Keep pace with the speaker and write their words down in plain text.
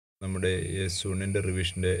നമ്മുടെ സൂണിൻ്റെ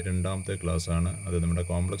റിവിഷൻ്റെ രണ്ടാമത്തെ ക്ലാസ്സാണ്. അത് നമ്മുടെ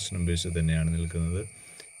കോംപ്ലക്സ് നമ്പേഴ്സ് തന്നെയാണ് നിൽക്കുന്നത്.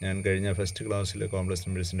 ഞാൻ കഴിഞ്ഞ ഫസ്റ്റ് ക്ലാസ്സിൽ കോംപ്ലക്സ്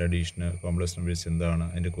നമ്പേഴ്സിൻ്റെ അഡീഷന്, കോംപ്ലക്സ് നമ്പേഴ്സ് എന്താണ്,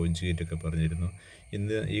 അതിൻ്റെ കോഞ്ചുഗേറ്റ് ഒക്കെ പറഞ്ഞിരുന്നു.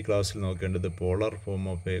 ഇന്ന് ഈ ക്ലാസ്സിൽ നോക്കേണ്ടത് polar form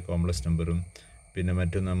of A complex നമ്പറും പിന്നെ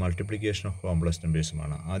മറ്റൊന്ന് മൾട്ടിപ്ലിക്കേഷൻ ഓഫ് കോംപ്ലക്സ്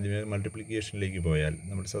നമ്പേഴ്സുമാണ്. ആദ്യമേ മൾട്ടിപ്ലിക്കേഷനിലേക്ക് പോയാൽ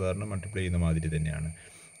നമ്മൾ സാധാരണ മൾട്ടിപ്ലൈ ചെയ്യുന്ന മാതിരി തന്നെയാണ്.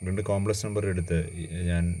 രണ്ട് കോംപ്ലക്സ് നമ്പർ എടുത്ത്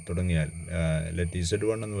ഞാൻ തുടങ്ങിയാൽ ലെറ്റ്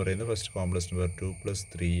Z1 എന്ന് പറയുന്ന first complex number 2 +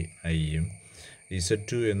 3i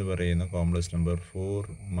Z2 എന്ന് പറയുന്ന കോംപ്ലക്സ് നമ്പർ 4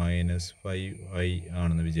 - 5i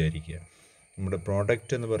ആണെന്ന് വിചാരിക്കുക. നമ്മുടെ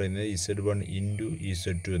പ്രോഡക്റ്റ് എന്ന് പറയുന്നത് Z1 ×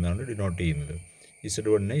 Z2 എന്നാണ് ഡിനോട്ട് ചെയ്യുന്നത്.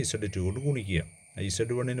 Z1നെ Z2 കൊണ്ട് ഗുണിക്കുക.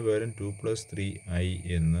 Z1ന് പകരം 2 + 3i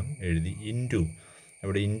എന്നും എഴുതി ഇൻറ്റു,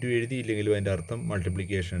 അവിടെ ഇൻറ്റു എഴുതിയില്ലെങ്കിലും അതിൻ്റെ അർത്ഥം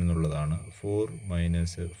മൾട്ടിപ്ലിക്കേഷൻ എന്നുള്ളതാണ്. 4 -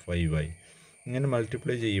 5i ഇങ്ങനെ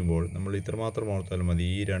മൾട്ടിപ്ലൈ ചെയ്യുമ്പോൾ നമ്മൾ ഇത്രമാത്രം ഓർത്താൽ മതി.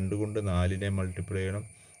 ഈ 2 കൊണ്ട് 4നെ മൾട്ടിപ്ലൈ ചെയ്യണം,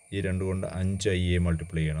 ഈ 2 കൊണ്ട് 5i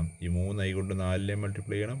മൾട്ടിപ്ലൈ ചെയ്യണം, ഈ 3i കൊണ്ട് 4നെ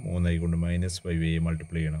മൾട്ടിപ്ലൈ ചെയ്യണം, 3i കൊണ്ട് -5i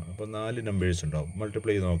മൾട്ടിപ്ലൈ ചെയ്യണം. അപ്പോൾ 4 നമ്പേഴ്സ് ഉണ്ടാവും.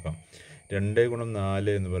 മൾട്ടിപ്ലൈ ചെയ്ത് നോക്കാം. 2 ×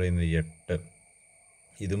 4 എന്ന് പറയുന്നത് 8.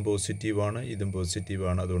 ഇതും പോസിറ്റീവാണ്, ഇതും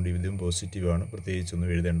പോസിറ്റീവാണ്, അതുകൊണ്ട് ഇതും പോസിറ്റീവാണ്. പ്രത്യേകിച്ചൊന്നും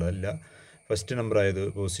എഴുതേണ്ടതല്ല. ഫസ്റ്റ് നമ്പർ ആയത്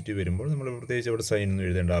പോസിറ്റീവ് വരുമ്പോൾ നമ്മൾ പ്രത്യേകിച്ച് അവിടെ സൈൻ ഒന്നും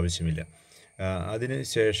എഴുതേണ്ട ആവശ്യമില്ല. അതിന്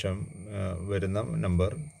ശേഷം വരുന്ന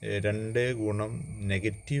നമ്പർ 2 ×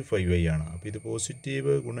 -5i ആണ്. അപ്പോൾ ഇത്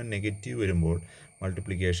പോസിറ്റീവ് ഗുണം നെഗറ്റീവ് വരുമ്പോൾ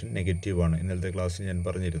മൾട്ടിപ്ലിക്കേഷൻ നെഗറ്റീവാണ്. ഇന്നലത്തെ ക്ലാസ്സിൽ ഞാൻ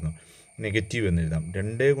പറഞ്ഞിരുന്നു. നെഗറ്റീവ് എന്ന് എഴുതാം.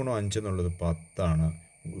 2 × 5 എന്നുള്ളത് 10 ആണ്.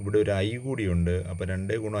 ഇവിടെ ഒരു i കൂടിയുണ്ട്. അപ്പോൾ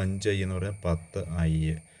 2 × 5i എന്ന് പറഞ്ഞാൽ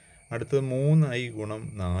 10i. അടുത്തത് 3i ×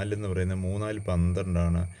 4 എന്ന് പറയുന്നത് 3 × 12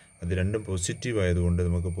 ആണ്. അത് രണ്ടും പോസിറ്റീവ് ആയതുകൊണ്ട്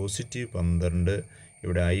നമുക്ക് പോസിറ്റീവ് 12,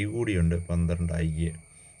 ഇവിടെ i കൂടിയുണ്ട്, 12i.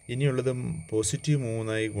 ഇനിയുള്ളത് പോസിറ്റീവ്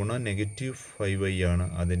 3i × -5i ആണ്.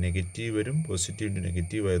 അത് നെഗറ്റീവ് വരും. പോസിറ്റീവ്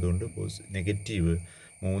നെഗറ്റീവ് ആയതുകൊണ്ട് നെഗറ്റീവ്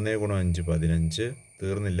 3 × 5 15.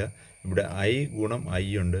 തീർന്നില്ല. ഇവിടെ i × i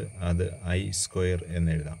ഉണ്ട്, അത് i²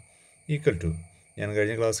 എന്ന് എഴുതാം. ഈക്വൽ ടു, ഞാൻ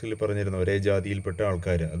കഴിഞ്ഞ ക്ലാസ്സിൽ പറഞ്ഞിരുന്നു, ഒരേ ജാതിയിൽപ്പെട്ട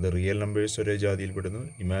ആൾക്കാർ, അത് റിയൽ നമ്പേഴ്സ് ഒരേ ജാതിയിൽപ്പെടുന്നു,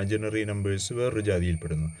 ഇമാജിനറി നമ്പേഴ്സ് വേറൊരു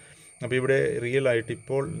ജാതിയിൽപ്പെടുന്നു. അപ്പോൾ ഇവിടെ റിയൽ ആയിട്ട്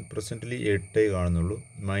ഇപ്പോൾ പ്രസൻ്റ്ലി 8 കാണുന്നുള്ളൂ.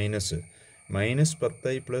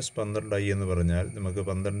 -10i + 12i എന്ന് പറഞ്ഞാൽ നമുക്ക്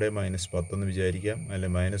 12 - 10 എന്ന് വിചാരിക്കാം, അല്ലെ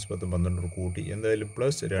 -10 12 കൂട്ടി, എന്തായാലും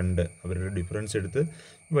 +2 അവരുടെ ഡിഫറൻസ് എടുത്ത്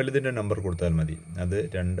വലുതിൻ്റെ നമ്പർ കൊടുത്താൽ മതി. അത്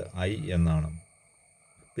 2i എന്നാണ്.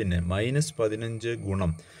 പിന്നെ -15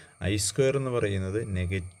 ഗുണം i² എന്ന് പറയുന്നത്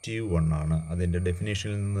 -1 ആണ്. അതിൻ്റെ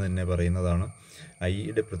ഡെഫിനേഷനിൽ നിന്ന് തന്നെ പറയുന്നതാണ്.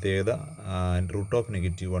 ഐയുടെ പ്രത്യേകത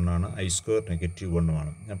 √(-1) ആണ്. i² -1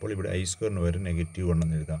 ആണ്. അപ്പോൾ ഇവിടെ i² പകരം -1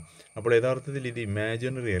 എന്ന് എഴുതാം. അപ്പോൾ യഥാർത്ഥത്തിൽ ഇത്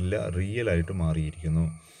ഇമാജിനറി അല്ല, റിയൽ ആയിട്ട് മാറിയിരിക്കുന്നു.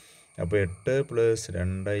 അപ്പോൾ 8 +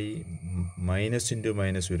 2i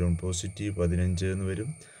 -× വരും, പോസിറ്റീവ് 15 എന്ന് വരും.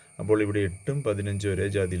 അപ്പോൾ ഇവിടെ 8ഉം 15 ഒരേ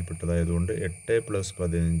ജാതിയിൽപ്പെട്ടതായതുകൊണ്ട് 8 +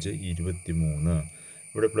 15 23.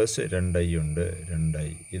 ഇവിടെ +2i ഉണ്ട്, 2i.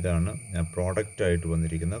 ഇതാണ് പ്രോഡക്റ്റായിട്ട്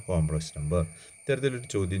വന്നിരിക്കുന്ന കോംപ്ലക്സ് നമ്പർ. ഇത്തരത്തിലൊരു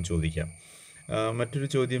ചോദ്യം ചോദിക്കാം. മറ്റൊരു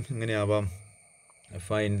ചോദ്യം ഇങ്ങനെയാവാം.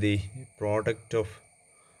 Find the product of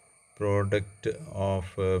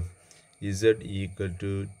z =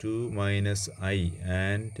 2 - i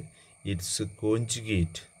and it's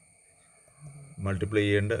conjugate. Multiply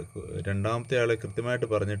ചെയ്യേണ്ട രണ്ടാമത്തെ ആളെ കൃത്യമായിട്ട്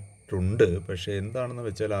പറഞ്ഞിട്ടുണ്ട്. പക്ഷേ എന്താണെന്ന്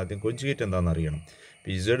വെച്ചാൽ ആദ്യം കോഞ്ചുഗേറ്റ് എന്താണെന്ന് അറിയണം.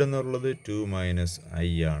 ഇപ്പോൾ z എന്നുള്ളത് 2 -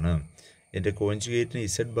 i ആണ്. എൻ്റെ കോഞ്ചുഗേറ്റിന്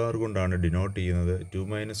z കൊണ്ടാണ് ഡിനോട്ട് ചെയ്യുന്നത്. 2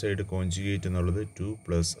 - i കോഞ്ചുഗേറ്റ് എന്നുള്ളത് 2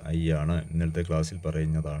 + i ആണ്. ഇന്നലത്തെ ക്ലാസ്സിൽ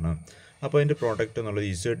പറയുന്നതാണ്. അപ്പോൾ അതിൻ്റെ പ്രോഡക്റ്റ് എന്നുള്ളത്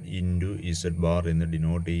z × z എന്ന്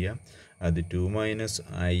ഡിനോട്ട് ചെയ്യാം. അത് 2 - i ×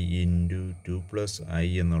 2 + i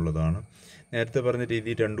എന്നുള്ളതാണ്. നേരത്തെ പറഞ്ഞ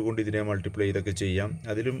രീതി 2 കൊണ്ട് ഇതിനെ മൾട്ടിപ്ലൈ ചെയ്തൊക്കെ ചെയ്യാം.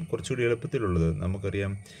 അതിലും കുറച്ചുകൂടി എളുപ്പത്തിലുള്ളത്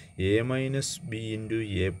നമുക്കറിയാം. a - b ×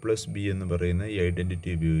 a + b എന്ന് പറയുന്ന ഈ ഐഡൻറ്റിറ്റി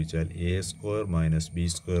ഉപയോഗിച്ചാൽ a² - b²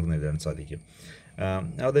 എന്ന് എഴുതാൻ സാധിക്കും.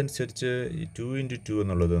 അതനുസരിച്ച് 2 × 2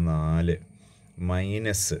 എന്നുള്ളത് 4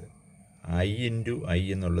 മൈനസ് i × i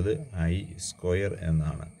എന്നുള്ളത് i²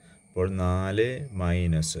 എന്നാണ്. അപ്പോൾ 4 -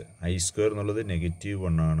 i² എന്നുള്ളത്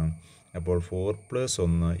 -1 ആണ്. അപ്പോൾ 4 +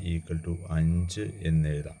 1 = 5 എന്ന്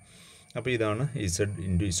എഴുതാം. അപ്പോൾ ഇതാണ് z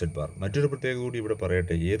 × z. മറ്റൊരു പ്രത്യേകത കൂടി ഇവിടെ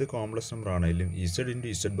പറയട്ടെ. ഏത് കോംപ്ലക്സ് നമ്പർ ആണെങ്കിലും z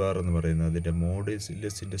 × z എന്ന് പറയുന്നത് അതിൻ്റെ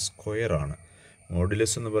മോഡുലസിൻ്റെ സ്ക്വയർ ആണ്.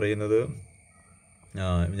 മോഡുലസ് എന്ന് പറയുന്നത്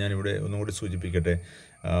ഞാനിവിടെ ഒന്നുകൂടി സൂചിപ്പിക്കട്ടെ.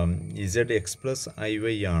 z x +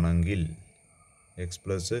 iy ആണെങ്കിൽ x +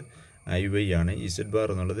 iy ആണ്, z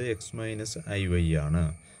എന്നുള്ളത് x - iy ആണ്.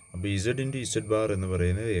 അപ്പോൾ z × z എന്ന്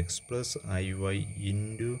പറയുന്നത് x + iy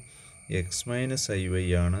 × x - iy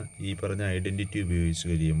ആണ്. ഈ പറഞ്ഞ ഐഡൻറ്റിറ്റി ഉപയോഗിച്ച്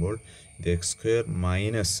കഴിയുമ്പോൾ ഇത് x²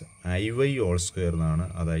 - iy² എന്നാണ്.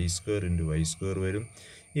 അത് i² × y² വരും.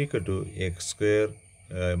 = x²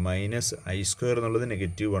 - i² എന്നുള്ളത്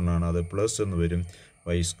 -1 ആണ്. അത് പ്ലസ് എന്ന് വരും,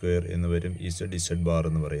 y² എന്ന് വരും. z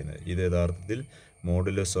എന്ന് പറയുന്നത് ഇത് യഥാർത്ഥത്തിൽ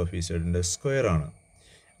മോഡുലസ് ഓഫ് z ൻ്റെ സ്ക്വയർ ആണ്.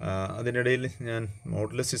 അതിനിടയിൽ ഞാൻ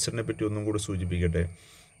മോഡുലസ് ഇസഡിനെ പറ്റി ഒന്നും കൂടി സൂചിപ്പിക്കട്ടെ.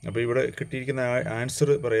 അപ്പോൾ ഇവിടെ കിട്ടിയിരിക്കുന്ന ആൻസർ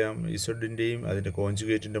പറയാം. ഇസഡിൻ്റെയും അതിൻ്റെ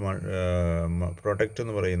കോൺജുഗേറ്റിൻ്റെ പ്രൊഡക്റ്റ്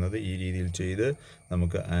എന്ന് പറയുന്നത് ഈ രീതിയിൽ ചെയ്ത്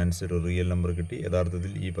നമുക്ക് ആൻസർ റിയൽ നമ്പർ കിട്ടി.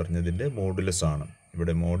 യഥാർത്ഥത്തിൽ ഈ പറഞ്ഞതിൻ്റെ മോഡുലസ് ആണ്.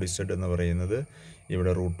 ഇവിടെ മോഡ് ഇസഡ് എന്ന് പറയുന്നത്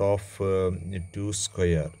ഇവിടെ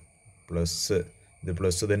 √2² പ്ലസ് ഇത്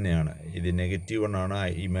പ്ലസ് തന്നെയാണ്. ഇത് -1 ആണ്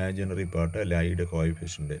ഇമാജിനറി പാർട്ട്, അല്ലെ ഐയുടെ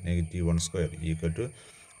coefficient. -1² equal to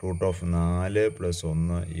 √4 + 1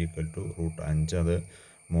 equal to √5. അത്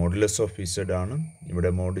മോഡുലസ് ഓഫ് ഇസഡ് ആണ്. ഇവിടെ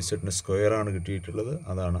മോഡ് ഇസഡിന് സ്ക്വയർ ആണ് കിട്ടിയിട്ടുള്ളത്,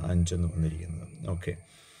 അതാണ് 5 എന്ന് വന്നിരിക്കുന്നത്. ഓക്കെ,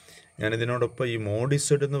 ഞാനിതിനോടൊപ്പം ഈ മോഡ്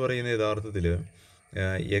ഇസഡ് എന്ന് പറയുന്ന യഥാർത്ഥത്തിൽ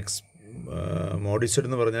മോഡ് ഇസഡ്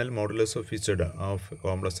എന്ന് പറഞ്ഞാൽ modulus of Z of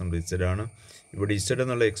complex number Z ആണ്. ഇവിടെ ഇസഡ്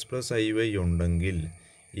എന്നുള്ള x+iy ഉണ്ടെങ്കിൽ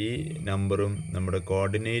ഈ നമ്പറും നമ്മുടെ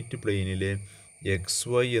കോർഡിനേറ്റ് പ്ലെയിനിൽ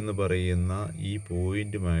XY എന്ന് പറയുന്ന ഈ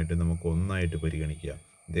പോയിൻറ്റുമായിട്ട് നമുക്ക് ഒന്നായിട്ട് പരിഗണിക്കാം.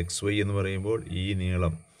 ഇത് XY എന്ന് പറയുമ്പോൾ ഈ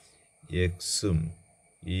നീളം എക്സും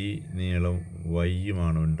ഈ നീളം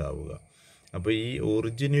വൈയുമാണ് ഉണ്ടാവുക. അപ്പോൾ ഈ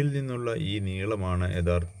ഒറിജിനിൽ നിന്നുള്ള ഈ നീളമാണ്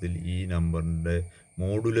യഥാർത്ഥത്തിൽ ഈ നമ്പറിൻ്റെ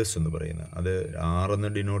മോഡുലസ് എന്ന് പറയുന്നത്. അത് 6 എന്ന്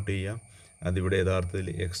ഡിനോട്ട് ചെയ്യാം. അതിവിടെ യഥാർത്ഥത്തിൽ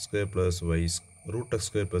x² + y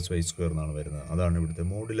 √x² + y² എന്നാണ് വരുന്നത്. അതാണ് ഇവിടുത്തെ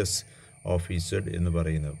മോഡുലസ് ഓഫ് ഇസഡ് എന്ന്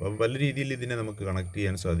പറയുന്നത്. അപ്പം പല രീതിയിൽ ഇതിനെ നമുക്ക് കണക്ട്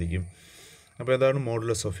ചെയ്യാൻ സാധിക്കും. അപ്പോൾ അതാണ്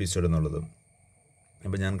മോഡുലസ് ഓഫ് ഇസഡ് എന്നുള്ളത്.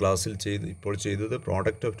 അപ്പോൾ ഞാൻ ക്ലാസ്സിൽ ഇപ്പോൾ ചെയ്തത്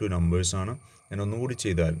പ്രോഡക്റ്റ് ഓഫ് 2 നമ്പേഴ്സാണ്. ഞാൻ ഒന്നുകൂടി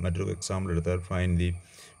ചെയ്താൽ, മറ്റൊരു എക്സാമ്പിൾ എടുത്താൽ, find the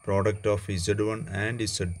product of Z1 and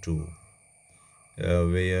Z2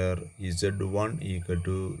 wear Z1 equal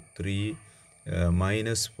to 3 -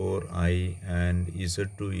 4i and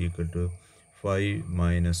Z2 equal to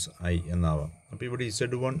 5 - i എന്നാവാം. അപ്പോൾ ഇവിടെ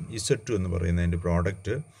Z1 Z2 എന്ന് പറയുന്നതിൻ്റെ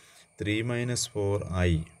പ്രോഡക്റ്റ് 3 -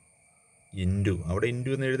 4i ഇൻറ്റു, അവിടെ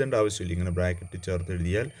ഇൻറ്റു എന്ന് എഴുതേണ്ട ആവശ്യമില്ല, ഇങ്ങനെ ബ്രാക്കറ്റ് ചേർത്ത്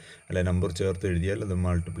എഴുതിയാൽ, അല്ല നമ്പർ ചേർത്ത് എഴുതിയാൽ അത്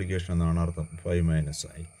മൾട്ടിപ്ലിക്കേഷൻ എന്നാണ് അർത്ഥം. 5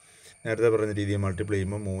 - i. നേരത്തെ പറഞ്ഞ രീതിയിൽ മൾട്ടിപ്ലൈ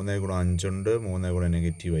ചെയ്യുമ്പോൾ 3 × 5 ഉണ്ട്, 3 ×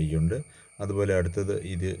 -i ഉണ്ട്. അതുപോലെ അടുത്തത്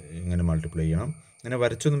ഇത് ഇങ്ങനെ മൾട്ടിപ്ലൈ ചെയ്യണം. ഇങ്ങനെ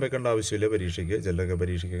വരച്ചൊന്നും വെക്കേണ്ട ആവശ്യമില്ല പരീക്ഷയ്ക്ക്. ചിലരൊക്കെ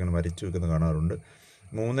പരീക്ഷയ്ക്ക് അങ്ങനെ വരച്ച് വെക്കുന്നത് കാണാറുണ്ട്.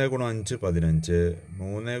 3 × 5 15,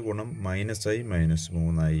 3 × -i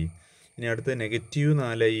 -3i. ഇനി അടുത്ത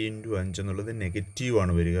 -4i × 5 എന്നുള്ളത്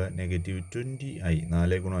നെഗറ്റീവാണ് വരിക, -20i.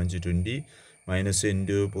 4 × 5 20, മൈനസ്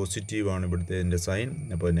ഇൻറ്റു പോസിറ്റീവാണ് ഇവിടുത്തെ എൻ്റെ സൈൻ,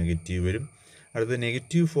 അപ്പോൾ നെഗറ്റീവ് വരും. അടുത്ത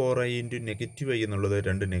 -4i × -i എന്നുള്ളത്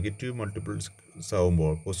 2 നെഗറ്റീവ് മൾട്ടിപ്പിൾസ്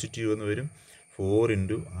ആവുമ്പോൾ പോസിറ്റീവ് എന്ന് വരും. 4 ×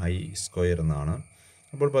 i² എന്നാണ്.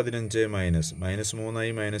 അപ്പോൾ 15 -3i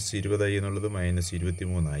 -20i എന്നുള്ളത്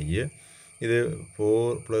 -23i. ഇത്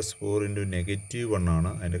 4 + 4 × -1 ആണ്.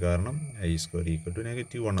 അതിൻ്റെ കാരണം i² ഈക്വൽ ടു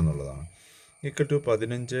 -1 എന്നുള്ളതാണ്. ഈക്വൽ ടു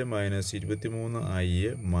 15 - 23i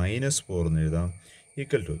 -4 എന്ന് എഴുതാം.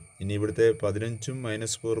 ഈക്വൽ ടു, ഇനി ഇവിടുത്തെ 15ഉം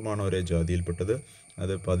 -4ഉമാണ് ഒരേ ജാതിയിൽപ്പെട്ടത്.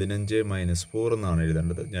 അത് 15 - 4 എന്നാണ്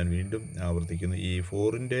എഴുതേണ്ടത്. ഞാൻ വീണ്ടും ആവർത്തിക്കുന്നു, ഈ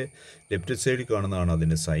 4ൻ്റെ ലെഫ്റ്റ് സൈഡിൽ കാണുന്നതാണ്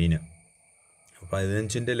അതിൻ്റെ സൈന്.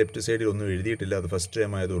 15ൻ്റെ ലെഫ്റ്റ് സൈഡിൽ ഒന്നും എഴുതിയിട്ടില്ല, അത് ഫസ്റ്റ്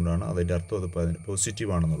ടൈം ആയതുകൊണ്ടാണ്. അതിൻ്റെ അർത്ഥം അത്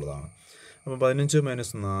പോസിറ്റീവ് ആണെന്നുള്ളതാണ്. അപ്പോൾ 15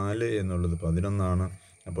 - 4 എന്നുള്ളത് 11 ആണ്.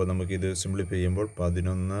 അപ്പോൾ നമുക്കിത് സിംപ്ലിഫൈ ചെയ്യുമ്പോൾ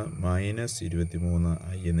 11 -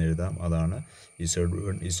 23i എന്ന് എഴുതാം. അതാണ്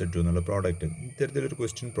Z1 Z2 എന്നുള്ള പ്രോഡക്റ്റ്. ഇത്തരത്തിലൊരു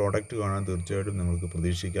ക്വസ്റ്റ്യൻ പ്രോഡക്റ്റ് കാണാൻ തീർച്ചയായിട്ടും നിങ്ങൾക്ക്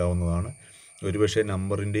പ്രതീക്ഷിക്കാവുന്നതാണ്. ഒരുപക്ഷെ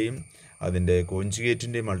നമ്പറിൻ്റെയും അതിൻ്റെ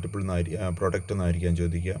കോൺജുഗേറ്റിൻ്റെയും മൾട്ടിപ്പിൾ പ്രോഡക്റ്റ് എന്നായിരിക്കാം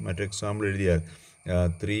ചോദിക്കുക. മറ്റൊരു എക്സാമ്പിൾ എഴുതിയാൽ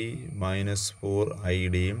 3 -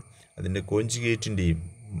 4iയുടെയും അതിൻ്റെ കോൺജുഗേറ്റിൻ്റെയും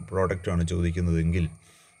പ്രോഡക്റ്റാണ് ചോദിക്കുന്നതെങ്കിൽ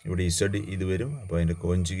ഇവിടെ Z ഇത് വരും. അപ്പോൾ അതിൻ്റെ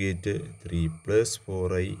കോൺജുഗേറ്റ് 3 +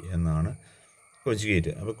 4i എന്നാണ്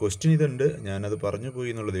കോൺജുഗേറ്റ്. അപ്പോൾ ക്വസ്റ്റ്യൻ ഇതുണ്ട്, ഞാനത് പറഞ്ഞു പോയി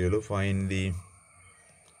എന്നുള്ളതേ ഉള്ളൂ. Find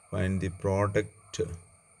the product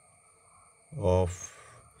of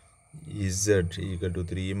Z equal to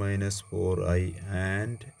 3 - 4i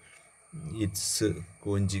and it's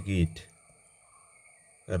conjugate.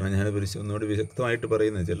 കാരണം ഞാൻ ഒന്നുകൂടി വ്യക്തമായിട്ട്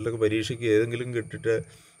പറയുന്നത്, ചിലർക്ക് പരീക്ഷയ്ക്ക്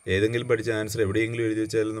ഏതെങ്കിലും പഠിച്ച ആൻസർ എവിടെയെങ്കിലും എഴുതി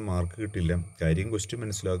വെച്ചാലൊന്നും മാർക്ക് കിട്ടില്ല. കാര്യം ക്വസ്റ്റ്യൻ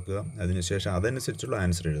മനസ്സിലാക്കുക, അതിനുശേഷം അതനുസരിച്ചുള്ള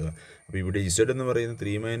ആൻസർ എഴുതുക. അപ്പോൾ ഇവിടെ Z എന്ന് പറയുന്നത്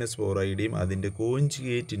 3 - 4iയുടെയും അതിൻ്റെ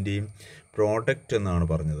കോൺജുഗേറ്റിൻ്റെയും പ്രോഡക്റ്റ് എന്നാണ്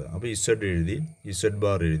പറഞ്ഞത്. അപ്പോൾ Z എഴുതി, Z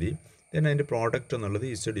എഴുതി, then അതിൻ്റെ പ്രോഡക്റ്റ് എന്നുള്ളത്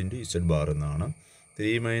Z × Z എന്നാണ്.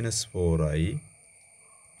 3 - 4i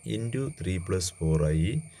 × 3 +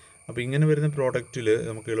 4i. അപ്പോൾ ഇങ്ങനെ വരുന്ന പ്രോഡക്റ്റിൽ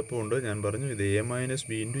നമുക്ക് എളുപ്പമുണ്ട്. ഞാൻ പറഞ്ഞു, ഇത് a -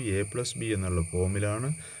 b × a + b എന്നുള്ള ഫോമിലാണ്.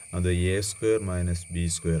 അത് a² - b²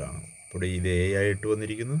 ആണ്. അപ്പോൾ ഇത് a ആയിട്ട്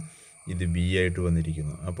വന്നിരിക്കുന്നു, ഇത് b ആയിട്ട്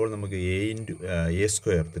വന്നിരിക്കുന്നു. അപ്പോൾ നമുക്ക് a²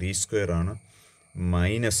 3² ആണ്,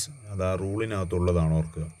 മൈനസ്, അത് ആ റൂളിനകത്തുള്ളതാണ്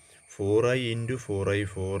ഓർക്കുക. 4i × 4i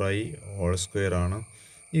ആണ്,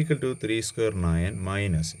 ഈക്വൽ ടു 3² 9,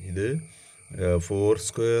 മൈനസ് ഇത്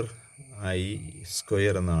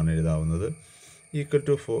 4² എന്നാണ് എഴുതാവുന്നത്. ഈക്വൽ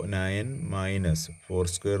ടു 9 -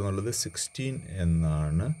 4² എന്നുള്ളത് 16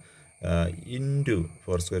 എന്നാണ് ഇൻറ്റു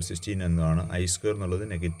 4 സ്ക്വയർ 16 എന്നതാണ്. ഐ സ്ക്വയർ എന്നുള്ളത്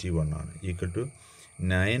 -1 ആണ്. Equal to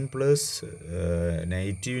 9 plus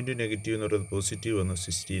negative into negative എന്ന് പറയുന്നത് പോസിറ്റീവ് വന്ന്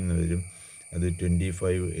 16 എന്ന് വരും. അത്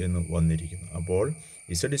 25 എന്ന് വന്നിരിക്കുന്നു. അപ്പോൾ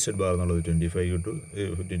ഇസഡ് ബാർ എന്നുള്ളത്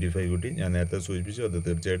 25 കിട്ടി. ഞാൻ നേരത്തെ സൂചിപ്പിച്ചു, അത്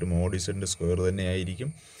തീർച്ചയായിട്ടും മോഡ് ഇസഡിൻ്റെ സ്ക്വയർ തന്നെ ആയിരിക്കും.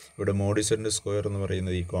 ഇവിടെ മോഡ് ഇസഡിൻ്റെ സ്ക്വയർ എന്ന്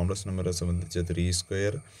പറയുന്നത് ഈ കോംപ്ലക്സ് നമ്പറെ സംബന്ധിച്ച് 3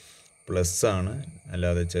 സ്ക്വയർ പ്ലസ് ആണ്.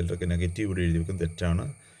 അല്ലാതെ ചിലർക്ക് നെഗറ്റീവ് ഇവിടെ എഴുതി വെക്കും, തെറ്റാണ്.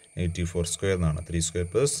 -4 സ്ക്വയർ എന്നാണ്. 3 സ്ക്വയർ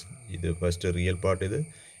പ്ലസ് ഇത് ഫസ്റ്റ് റിയൽ പാർട്ട്,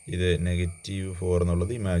 ഇത് -4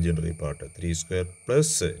 എന്നുള്ളത് imaginary part. 3 square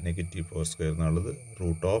plus -4 square എന്നുള്ളത്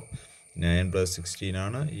 √9 + 16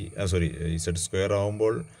 ആണ്. ഇസഡ് സ്ക്വയർ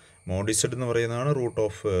ആകുമ്പോൾ മോഡ് ഇസഡ് എന്ന് പറയുന്നതാണ്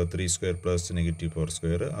 √3 സ്ക്വയർ പ്ലസ് -4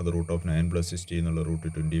 സ്ക്വയർ. അത് √9 + 16 എന്നുള്ള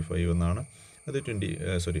 √25 എന്നാണ്. അത്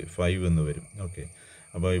 5 എന്ന് വരും. ഓക്കെ,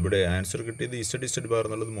 അപ്പോൾ ഇവിടെ ആൻസർ കിട്ടിയത് ഇസഡ് ബാർ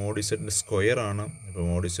എന്നുള്ളത് മോഡ് ഇസഡിൻ്റെ സ്ക്വയർ ആണ്. അപ്പോൾ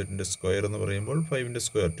മോഡ് ഇസഡിൻ്റെ സ്ക്വയർ എന്ന് പറയുമ്പോൾ 5ൻ്റെ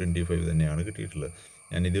സ്ക്വയർ 25 തന്നെയാണ് കിട്ടിയിട്ടുള്ളത്.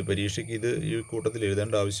 ഞാനിത് പരീക്ഷയ്ക്ക് ഈ കൂട്ടത്തിൽ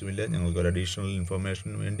എഴുതേണ്ട ആവശ്യമില്ല, ഞങ്ങൾക്ക് ഒരു അഡീഷണൽ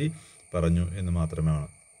ഇൻഫർമേഷന് വേണ്ടി പറഞ്ഞു എന്ന് മാത്രമാണ്.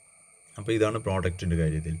 അപ്പോൾ ഇതാണ് പ്രോഡക്റ്റിൻ്റെ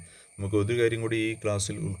കാര്യത്തിൽ. നമുക്ക് ഒരു കാര്യം കൂടി ഈ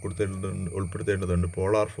ക്ലാസ്സിൽ ഉൾപ്പെടുത്തേണ്ടതുണ്ട്.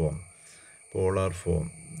 Polar form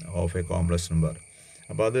of A complex number.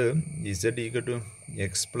 അപ്പോൾ അത് Z =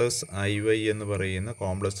 x + iy എന്ന് പറയുന്ന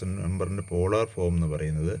കോംപ്ലക്സ് നമ്പറിൻ്റെ പോളാർ ഫോം എന്ന്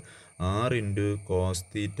പറയുന്നത് r × cos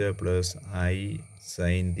θ + i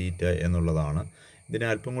sin θ എന്നുള്ളതാണ്. ഇതിനെ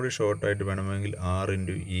അല്പം കൂടി ഷോർട്ടായിട്ട് വേണമെങ്കിൽ r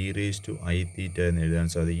 × e⁻iθ എന്ന് എഴുതാൻ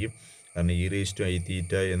സാധിക്കും. കാരണം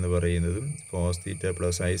e⁻iθ എന്ന് പറയുന്നതും cos θ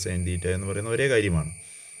 + i sin θ എന്ന് പറയുന്ന ഒരേ കാര്യമാണ്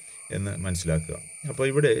എന്ന് മനസ്സിലാക്കുക. അപ്പോൾ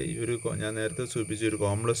ഇവിടെ ഞാൻ നേരത്തെ സൂചിപ്പിച്ച ഒരു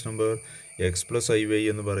കോംപ്ലക്സ് നമ്പർ x + iy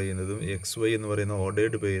എന്ന് പറയുന്നതും xy എന്ന് പറയുന്ന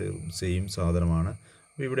ഓർഡേർഡ് പെയർ സെയിം സാധനമാണ്.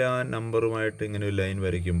 അപ്പോൾ ഇവിടെ ആ നമ്പറുമായിട്ട് ഇങ്ങനെ ഒരു ലൈൻ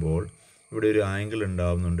വരയ്ക്കുമ്പോൾ ഇവിടെ ഒരു ആംഗിൾ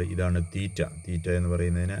ഉണ്ടാകുന്നുണ്ട്. ഇതാണ് തീറ്റ എന്ന്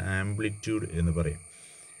പറയുന്നതിന് ആംപ്ലിറ്റ്യൂഡ് എന്ന് പറയും.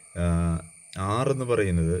 r എന്ന്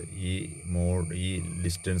പറയുന്നത് ഈ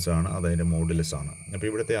ഡിസ്റ്റൻസ് ആണ്, അതതിൻ്റെ മോഡുലസ് ആണ്. അപ്പോൾ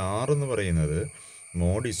ഇവിടുത്തെ r എന്ന് പറയുന്നത്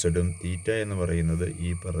മോഡ് ഇസഡും തീറ്റ എന്ന് പറയുന്നത് ഈ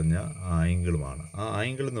പറഞ്ഞ ആംഗിളുമാണ്. ആ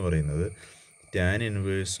ആംഗിൾ എന്ന് പറയുന്നത് tan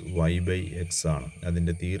ഇൻവേഴ്സ് y/x ആണ്.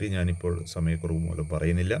 അതിൻ്റെ തിയറി ഞാനിപ്പോൾ സമയക്കുറവ് മൂലം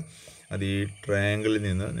പറയുന്നില്ല. അത് ഈ ട്രയാങ്കിളിൽ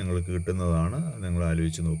നിന്ന് നിങ്ങൾക്ക് കിട്ടുന്നതാണ്. നിങ്ങൾ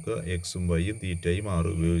ആലോചിച്ച് നോക്കുക. എക്സും വൈയും തീറ്റയും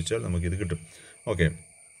ആറും ഉപയോഗിച്ചാൽ നമുക്കിത് കിട്ടും. ഓക്കെ,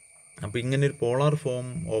 അപ്പോൾ ഇങ്ങനെ ഒരു polar form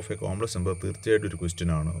of A complex number തീർച്ചയായിട്ടും ഒരു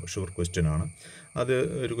ഷുവർ ക്വസ്റ്റ്യൻ ആണ്. അത്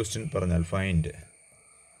ഒരു ക്വസ്റ്റ്യൻ പറഞ്ഞാൽ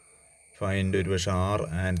ഫൈൻഡ് ഒരു പക്ഷേ r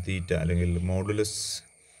ആൻഡ് തീറ്റ അല്ലെങ്കിൽ മോഡുലസ്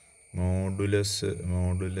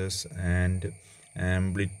ആൻഡ്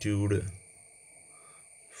ആംപ്ലിറ്റ്യൂഡ്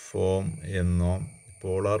ഫോം എന്നോ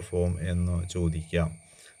പോളാർ ഫോം എന്നോ ചോദിക്കാം.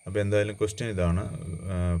 അപ്പോൾ എന്തായാലും ക്വസ്റ്റ്യൻ ഇതാണ്,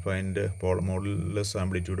 find modulus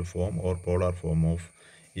amplitude form or polar form of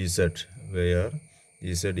Z wear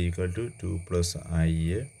Z = 2 + i,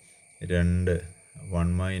 2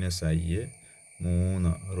 1 - i,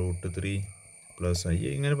 3 √3 + i,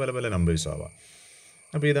 ഇങ്ങനെ പല നമ്പേഴ്സ് ആവാം.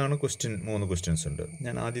 അപ്പോൾ ഇതാണ് ക്വസ്റ്റ്യൻ. 3 ക്വസ്റ്റ്യൻസ് ഉണ്ട്.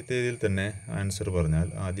 ഞാൻ ആദ്യത്തേതിൽ തന്നെ ആൻസർ പറഞ്ഞാൽ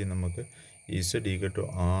ആദ്യം നമുക്ക് Z =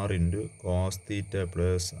 r × cos θ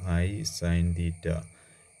 + i sin θ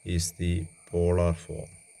is the polar form.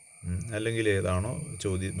 അല്ലെങ്കിൽ ഏതാണോ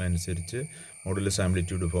ചോദ്യം അനുസരിച്ച് മോഡുലസ്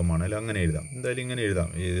ആംപ്ലിറ്റ്യൂഡ് ഫോം ആണെങ്കിൽ അങ്ങനെ എഴുതാം. എന്തായാലും ഇങ്ങനെ എഴുതാം,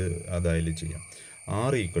 അതായാലും ചെയ്യാം.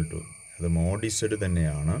 r = അത് മോഡ് ഇസഡ്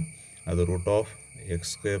തന്നെയാണ്, അത്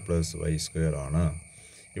 √x² + y² ആണ്.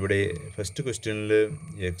 ഇവിടെ ഫസ്റ്റ് ക്വസ്റ്റ്യനിൽ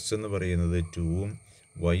x എന്ന് പറയുന്നത് 2ഉം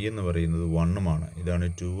y എന്ന് പറയുന്നത് 1ഉമാണ്. ഇതാണ്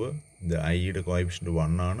 2, ഇത് iയുടെ കോഎഫിഷ്യൻറ്റ്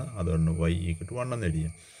 1 ആണ്, അതുകൊണ്ട് y = 1 എന്ന്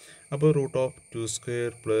എഴുതിയാൽ. അപ്പോൾ √2²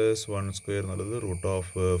 + 1² എന്നുള്ളത്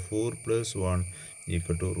 √4 + 1 =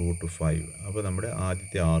 √5. അപ്പോൾ നമ്മുടെ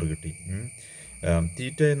ആദ്യത്തെ r കിട്ടി.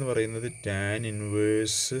 തീറ്റ എന്ന് പറയുന്നത് tan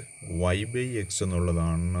ഇൻവേഴ്സ് y/x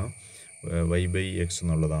എന്നുള്ളതാണ്.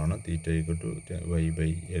 തീറ്റ =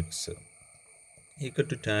 y/x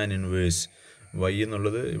tan ഇൻവേഴ്സ് y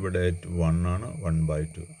എന്നുള്ളത് ഇവിടെ 1 ആണ്,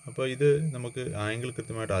 1/2. അപ്പോൾ ഇത് നമുക്ക് ആംഗിൾ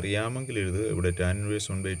കൃത്യമായിട്ട് അറിയാമെങ്കിൽ ഇവിടെ tan ഇൻവേഴ്സ്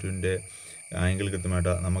 1/2ൻ്റെ ആംഗിൾ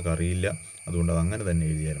കൃത്യമായിട്ട് നമുക്കറിയില്ല, അതുകൊണ്ട് അത് അങ്ങനെ തന്നെ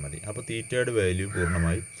എഴുതിയാൽ മതി. അപ്പോൾ തീറ്റയുടെ വാല്യൂ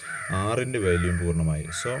പൂർണ്ണമായി, ആറിൻ്റെ വാല്യൂയും പൂർണ്ണമായി.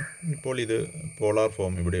 സോ ഇപ്പോൾ ഇത് പോളാർ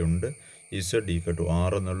ഫോം ഇവിടെയുണ്ട്. Z =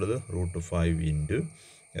 r എന്നുള്ളത് √5 ×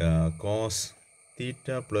 cos θ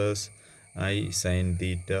 + i sin θ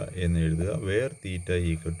എന്ന് എഴുതുക. വേർ തീറ്റ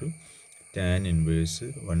 = tan ഇൻവേഴ്സ്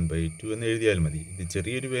 1/2 എന്ന് എഴുതിയാൽ മതി. ഇത്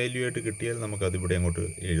ചെറിയൊരു വാല്യൂ ആയിട്ട് കിട്ടിയാൽ നമുക്കതിവിടെ അങ്ങോട്ട്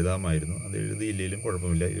എഴുതാമായിരുന്നു. അത് എഴുതിയില്ലെങ്കിലും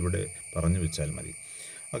കുഴപ്പമില്ല, ഇതിവിടെ പറഞ്ഞു വെച്ചാൽ മതി.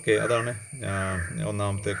 ഓക്കെ, അതാണ്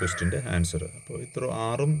ഒന്നാമത്തെ ക്വസ്റ്റ്യൻ്റെ ആൻസർ. അപ്പോൾ ഇത്ര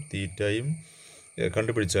ആറും തീറ്റയും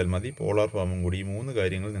കണ്ടുപിടിച്ചാൽ മതി, പോളാർ ഫോമും കൂടി. ഈ 3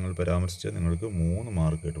 കാര്യങ്ങൾ നിങ്ങൾ പരാമർശിച്ചാൽ നിങ്ങൾക്ക് 3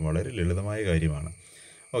 മാർക്ക് കിട്ടും. വളരെ ലളിതമായ കാര്യമാണ്.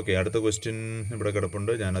 ഓക്കെ, അടുത്ത ക്വസ്റ്റ്യൻ ഇവിടെ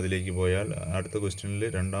കിടപ്പുണ്ട്. ഞാൻ അതിലേക്ക് പോയാൽ അടുത്ത ക്വസ്റ്റ്യനിൽ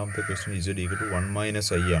രണ്ടാമത്തെ ക്വസ്റ്റ്യൻ Z = 1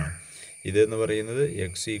 - i ആണ്. ഇതെന്ന് പറയുന്നത്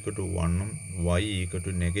X equal to 1ഉം Y equal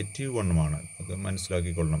to -1ഉമാണ്. അത്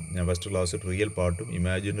മനസ്സിലാക്കിക്കൊള്ളണം. ഞാൻ ഫസ്റ്റ് ക്ലാസ്സിൽ റിയൽ പാർട്ടും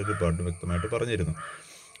ഇമാജിനറി പാർട്ടും വ്യക്തമായിട്ട് പറഞ്ഞിരുന്നു.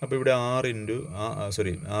 അപ്പോൾ ഇവിടെ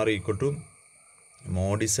R equal to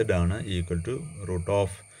mode Z ആണ്, equal to root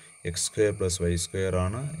of x² + y²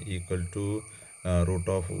 ആണ്, ഈക്വൽ ടു റൂട്ട്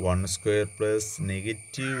ഓഫ് 1² +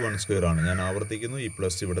 -1² ആണ്. ഞാൻ ആവർത്തിക്കുന്നു, ഈ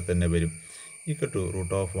പ്ലസ് ഇവിടെ തന്നെ വരും. Equal to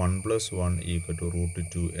root of 1 + 1 equal to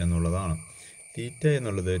 √2 എന്നുള്ളതാണ്. തീറ്റ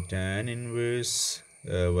എന്നുള്ളത് ടാൻ ഇൻവേഴ്സ്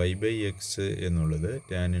y/x എന്നുള്ളത്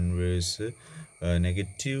ടാൻ ഇൻവേഴ്സ്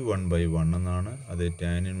 -1/1 എന്നാണ്. അത്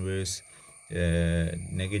ടാൻ ഇൻവേഴ്സ്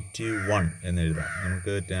 -1 എന്നെഴുതാം.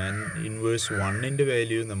 നമുക്ക് ടാൻ ഇൻവേഴ്സ് 1ൻ്റെ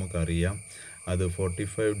വാല്യൂ നമുക്കറിയാം, അത്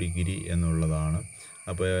 45 ഡിഗ്രി എന്നുള്ളതാണ്.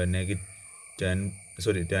 അപ്പോൾ ടാൻ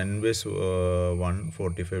ഇൻവേഴ്സ് 1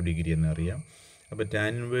 45 ഡിഗ്രി എന്നറിയാം. അപ്പോൾ ടാൻ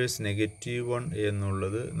ഇൻവേഴ്സ് -1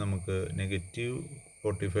 എന്നുള്ളത് നമുക്ക്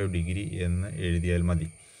 -45 ഡിഗ്രി എന്ന് എഴുതിയാൽ മതി.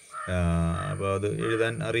 അപ്പോൾ അത്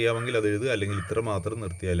എഴുതാൻ അറിയാമെങ്കിൽ അത് എഴുതുക, അല്ലെങ്കിൽ ഇത്ര മാത്രം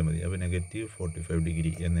നിർത്തിയാലും മതി. അപ്പോൾ -45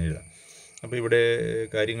 ഡിഗ്രി എന്ന് എഴുതാം. അപ്പോൾ ഇവിടെ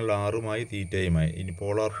കാര്യങ്ങൾ ആറുമായി തീറ്റയുമായി. ഇനി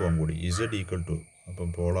പോളാർ ഫോം കൂടി z ഈക്വൽ ടു, അപ്പം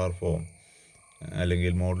പോളാർ ഫോം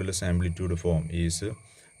അല്ലെങ്കിൽ modulus amplitude form is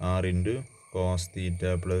r × cos θ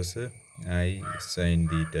 + I sin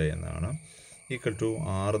θ എന്നാണ്. ഈക്വൽ ടു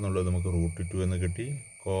r എന്നുള്ളത് നമുക്ക് √2 എന്ന് കിട്ടി.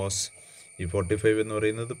 കോസ് ഈ 45 എന്ന്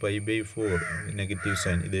പറയുന്നത് π/4 നെഗറ്റീവ്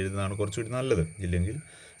സൈൻ, ഇത് എഴുതുന്നതാണ് കുറച്ചുകൂടി നല്ലത്. ഇല്ലെങ്കിൽ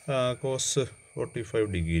cos 45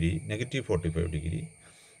 degree -45 degree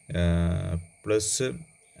plus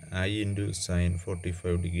I × sin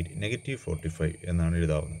 45 degree -45 എന്നാണ്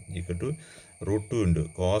എഴുതാവുന്നത്. ഈക്വൽ ടു √2 ×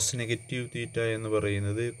 കോസ് -θ എന്ന്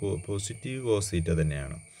പറയുന്നത് പോസിറ്റീവ് കോസ് θ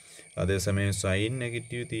തന്നെയാണ്. അതേസമയം സൈൻ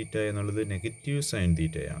 -θ എന്നുള്ളത് നെഗറ്റീവ് സൈൻ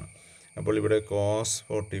θയാണ്. അപ്പോൾ ഇവിടെ കോസ്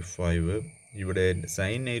 45, ഇവിടെ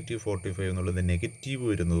സൈൻ -45 എന്നുള്ളത് നെഗറ്റീവ്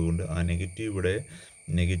വരുന്നത് കൊണ്ട് ആ നെഗറ്റീവ് ഇവിടെ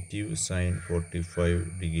നെഗറ്റീവ് സൈൻ 45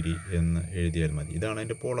 ഡിഗ്രി എന്ന് എഴുതിയാൽ മതി. ഇതാണ്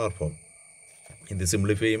അതിൻ്റെ പോളാർ ഫോം. ഇത്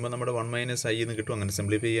സിംപ്ലിഫൈ ചെയ്യുമ്പോൾ നമ്മുടെ 1 - I എന്ന് കിട്ടും. അങ്ങനെ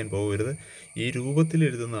സിംപ്ലിഫൈ ചെയ്യാൻ പോകരുത്, ഈ രൂപത്തിൽ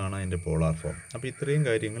എഴുതുന്നതാണ് അതിൻ്റെ പോളാർ ഫോം. അപ്പോൾ ഇത്രയും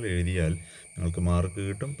കാര്യങ്ങൾ എഴുതിയാൽ നിങ്ങൾക്ക് മാർക്ക്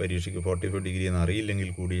കിട്ടും. പരീക്ഷയ്ക്ക് 45 ഡിഗ്രി എന്ന് അറിയില്ലെങ്കിൽ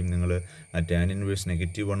കൂടിയും നിങ്ങൾ ആ ടാൻ ഇൻവേഴ്സ്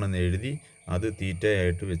 -1 എന്ന് എഴുതി അത്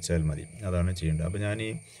തീറ്റയായിട്ട് വെച്ചാൽ മതി. അതാണ് ചെയ്യേണ്ടത്. അപ്പോൾ ഞാൻ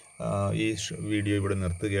ഈ വീഡിയോ ഇവിടെ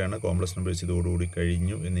നിർത്തുകയാണ്. കോംപ്ലക്സ് നമ്പേഴ്സ് ഇതോടുകൂടി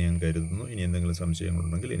കഴിഞ്ഞു എന്ന് ഞാൻ കരുതുന്നു. ഇനി എന്തെങ്കിലും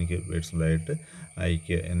സംശയങ്ങളുണ്ടെങ്കിൽ എനിക്ക് പേഴ്സണലായിട്ട്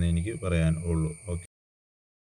അയയ്ക്കുക എന്ന് എനിക്ക് പറയാൻ ഉള്ളൂ. ഓക്കെ.